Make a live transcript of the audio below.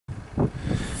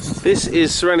This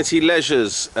is Serenity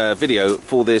Leisure's video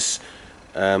for this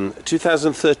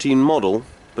 2013 model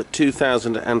but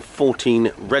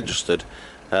 2014 registered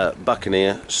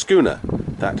Buccaneer schooner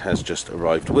that has just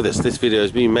arrived with us. This video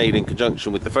has been made in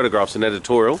conjunction with the photographs and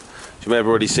editorial, which you may have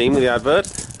already seen with the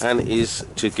advert, and is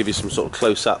to give you some sort of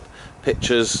close-up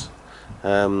pictures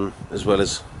as well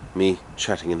as me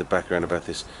chatting in the background about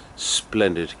this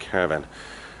splendid caravan.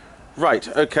 Right,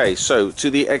 okay, so to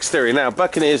the exterior. Now,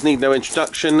 Buccaneers need no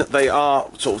introduction. They are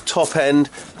sort of top end,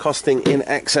 costing in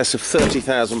excess of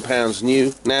 £30,000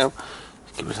 new now.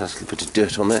 Give it a little bit of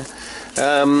dirt on there.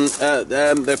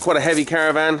 They're quite a heavy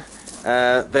caravan.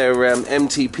 Their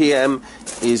MTPM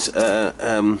is,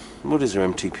 what is their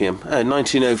MTPM?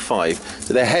 1905.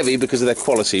 So they're heavy because of their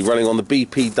quality, running on the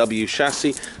BPW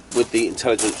chassis with the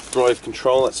intelligent drive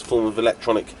control. That's a form of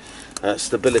electronic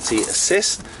stability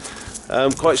assist.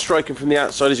 Quite striking from the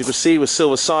outside, as you can see, with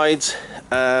silver sides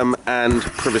and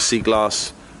privacy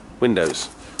glass windows.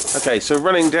 Okay, so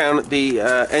running down the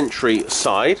entry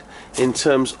side, in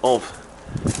terms of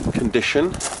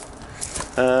condition,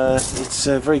 it's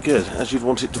very good, as you'd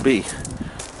want it to be,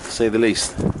 to say the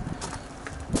least.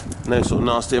 No sort of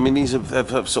nasty. I mean, these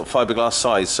have sort of fiberglass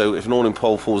sides, so if an awning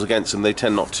pole falls against them, they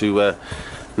tend not to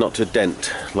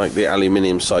dent like the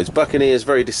aluminium sides. Buccaneer is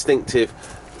very distinctive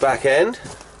back end,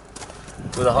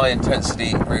 with a high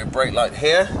intensity rear brake light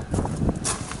here,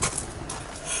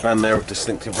 and their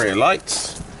distinctive rear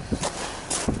lights.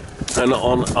 And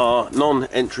on our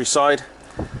non-entry side,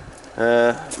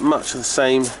 much the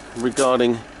same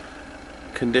regarding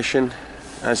condition.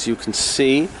 As you can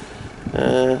see,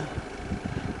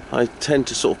 I tend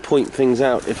to sort of point things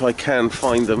out if I can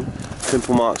find them,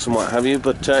 pimple marks and what have you,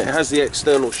 but it has the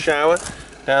external shower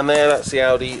down there. That's the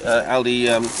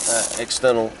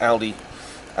external Aldi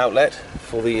outlet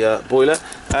for the boiler.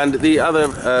 And the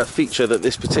other feature that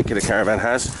this particular caravan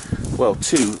has, well,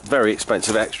 two very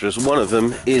expensive extras. One of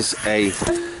them is a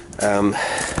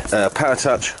power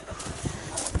touch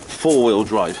four-wheel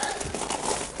drive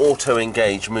auto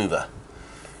engage mover.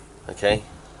 Okay,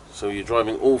 so you're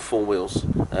driving all four wheels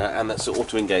and that's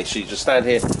auto engage, so you just stand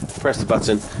here, press the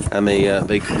button, and they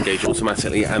engage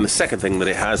automatically. And the second thing that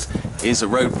it has is a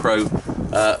Road Pro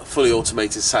fully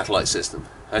automated satellite system,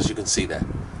 as you can see there.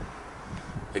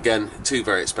 Again, two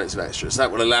very expensive extras. That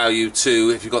will allow you to,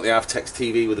 if you've got the Avtex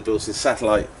TV with a built-in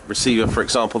satellite receiver, for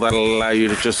example, that'll allow you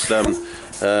to just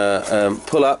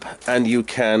pull up, and you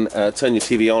can turn your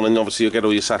TV on, and obviously you'll get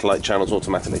all your satellite channels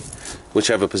automatically,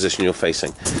 whichever position you're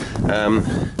facing.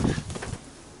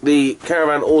 The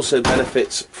caravan also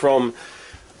benefits from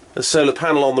a solar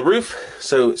panel on the roof,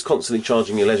 so it's constantly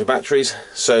charging your leisure batteries.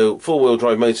 So four-wheel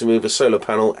drive motor mover, solar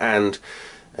panel, and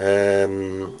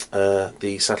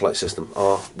the satellite system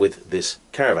are with this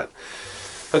caravan.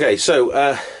 Okay,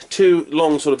 so two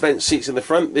long sort of bench seats in the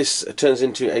front. This turns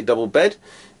into a double bed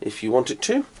if you want it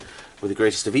to, with the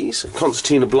greatest of ease.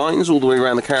 Concertina blinds all the way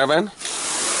around the caravan,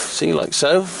 see, like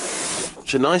so,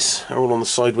 which are nice, are all on the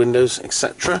side windows,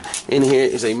 etc. In here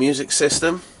is a music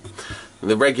system,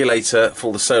 the regulator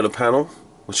for the solar panel,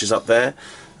 which is up there,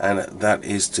 and that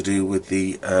is to do with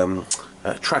the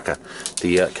tracker.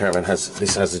 The caravan has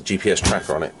a GPS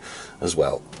tracker on it as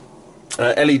well.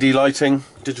 LED lighting,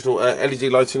 digital LED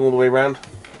lighting all the way around.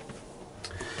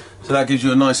 So that gives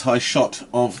you a nice high shot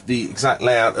of the exact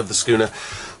layout of the schooner.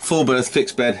 Four berth,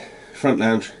 fixed bed, front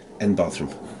lounge, end bathroom.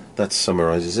 That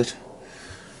summarises it.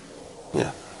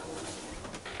 Yeah.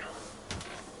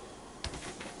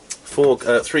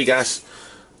 Three gas,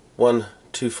 1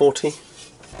 240.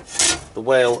 The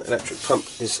Whale electric pump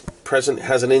is present. It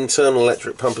has an internal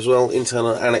electric pump as well,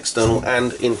 internal and external,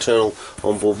 and internal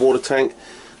onboard water tank.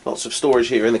 Lots of storage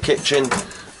here in the kitchen,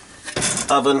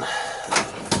 oven,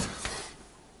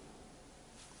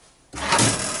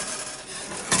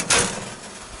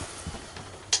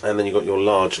 and then you've got your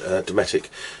large Dometic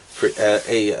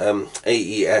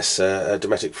AES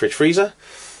Dometic fridge freezer,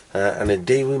 and a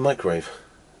Daewoo microwave.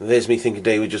 There's me thinking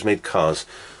Daewoo just made cars.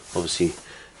 Obviously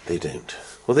they don't.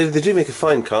 Well, they do make a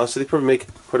fine car, so they probably make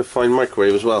quite a fine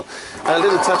microwave as well.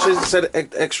 Little touches, it said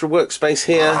extra workspace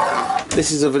here.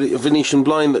 This is a Venetian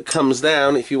blind that comes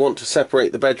down if you want to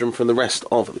separate the bedroom from the rest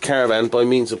of the caravan by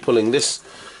means of pulling this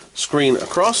screen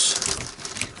across.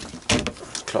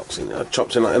 Chops in,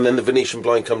 and then the Venetian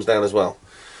blind comes down as well,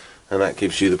 and that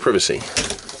gives you the privacy.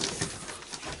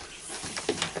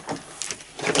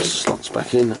 Slots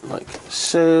back in like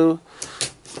so.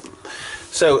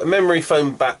 So a memory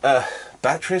foam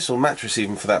mattress, or mattress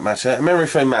even for that matter, a memory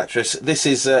foam mattress. This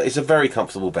is a very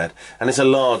comfortable bed, and it's a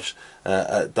large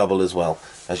double as well.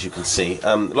 as you can see.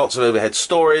 Lots of overhead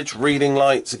storage, reading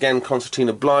lights, again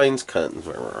concertina blinds, curtains,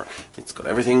 it's got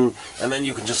everything. And then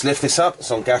you can just lift this up,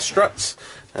 it's on gas struts,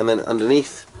 and then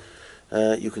underneath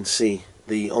you can see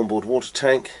the onboard water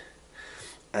tank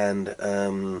and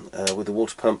with the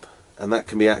water pump, and that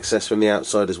can be accessed from the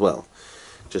outside as well,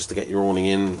 just to get your awning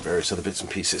in, various other bits and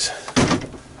pieces.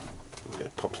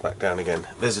 It pops back down again.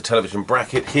 There's a television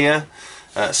bracket here,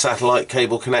 satellite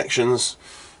cable connections,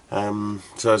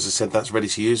 so as I said, that's ready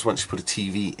to use once you put a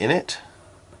TV in it.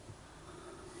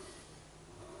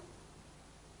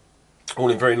 All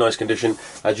in very nice condition,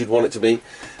 as you'd want it to be.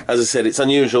 As I said, it's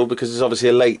unusual because it's obviously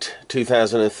a late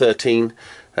 2013,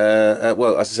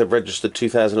 well, as I said, registered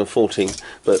 2014,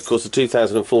 but of course the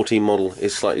 2014 model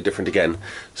is slightly different again,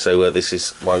 so this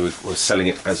is why we're selling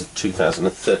it as a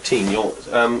 2013. Your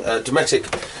Dometic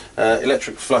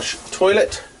electric flush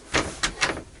toilet.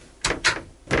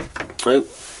 Oh,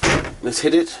 let's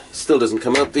hit it. It still doesn't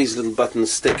come up. These little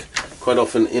buttons stick quite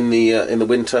often in the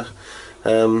winter,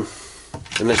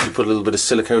 unless you put a little bit of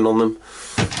silicone on them.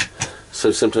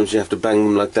 So sometimes you have to bang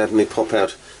them like that and they pop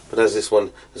out. But as this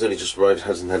one has only just arrived,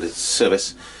 hasn't had its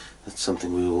service, that's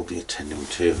something we will be attending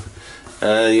to.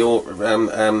 Your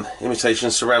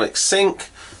imitation ceramic sink,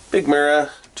 big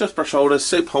mirror, toothbrush holder,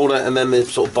 soap holder, and then the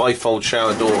sort of bifold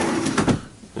shower door.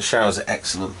 The showers are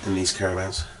excellent in these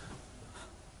caravans.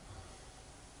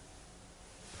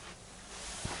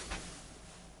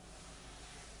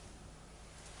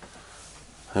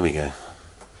 There we go.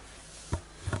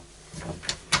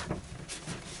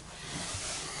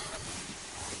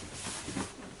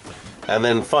 And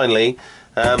then finally,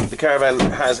 the caravan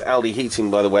has Aldi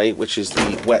heating, by the way, which is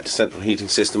the wet central heating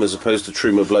system as opposed to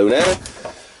Truma blown air.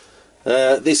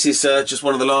 This is just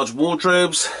one of the large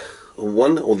wardrobes,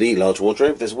 or the large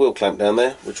wardrobe. There's a wheel clamp down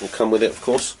there, which will come with it, of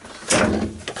course.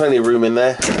 Plenty of room in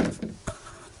there.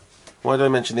 Why did I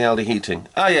mention the Aldi heating?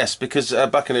 Ah yes, because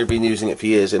Buccaneer have been using it for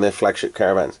years in their flagship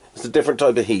caravans. It's a different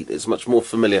type of heat. It's much more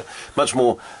familiar, much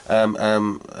more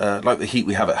like the heat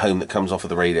we have at home that comes off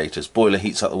of the radiators. Boiler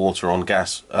heats up the water on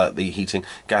gas, the heating,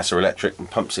 gas or electric, and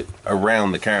pumps it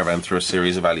around the caravan through a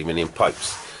series of aluminium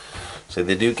pipes. So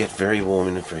they do get very warm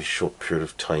in a very short period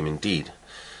of time indeed.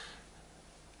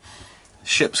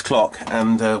 Ship's clock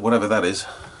and whatever that is.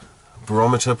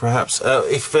 Barometer perhaps.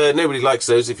 If nobody likes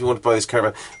those, if you want to buy this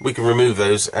caravan, we can remove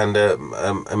those and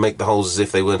make the holes as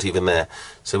if they weren't even there.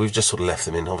 So we've just sort of left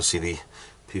them in. Obviously the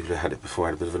people who had it before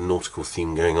had a bit of a nautical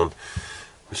theme going on,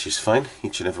 which is fine.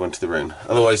 Each and everyone to their own.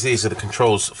 Otherwise, these are the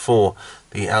controls for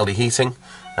the Aldi heating,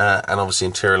 and obviously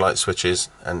interior light switches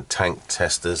and tank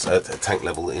testers, tank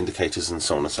level indicators, and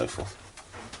so on and so forth.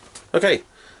 Okay.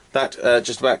 That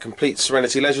just about completes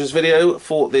Serenity Leisure's video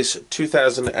for this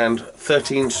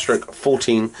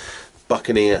 2013/14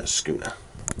 Buccaneer schooner.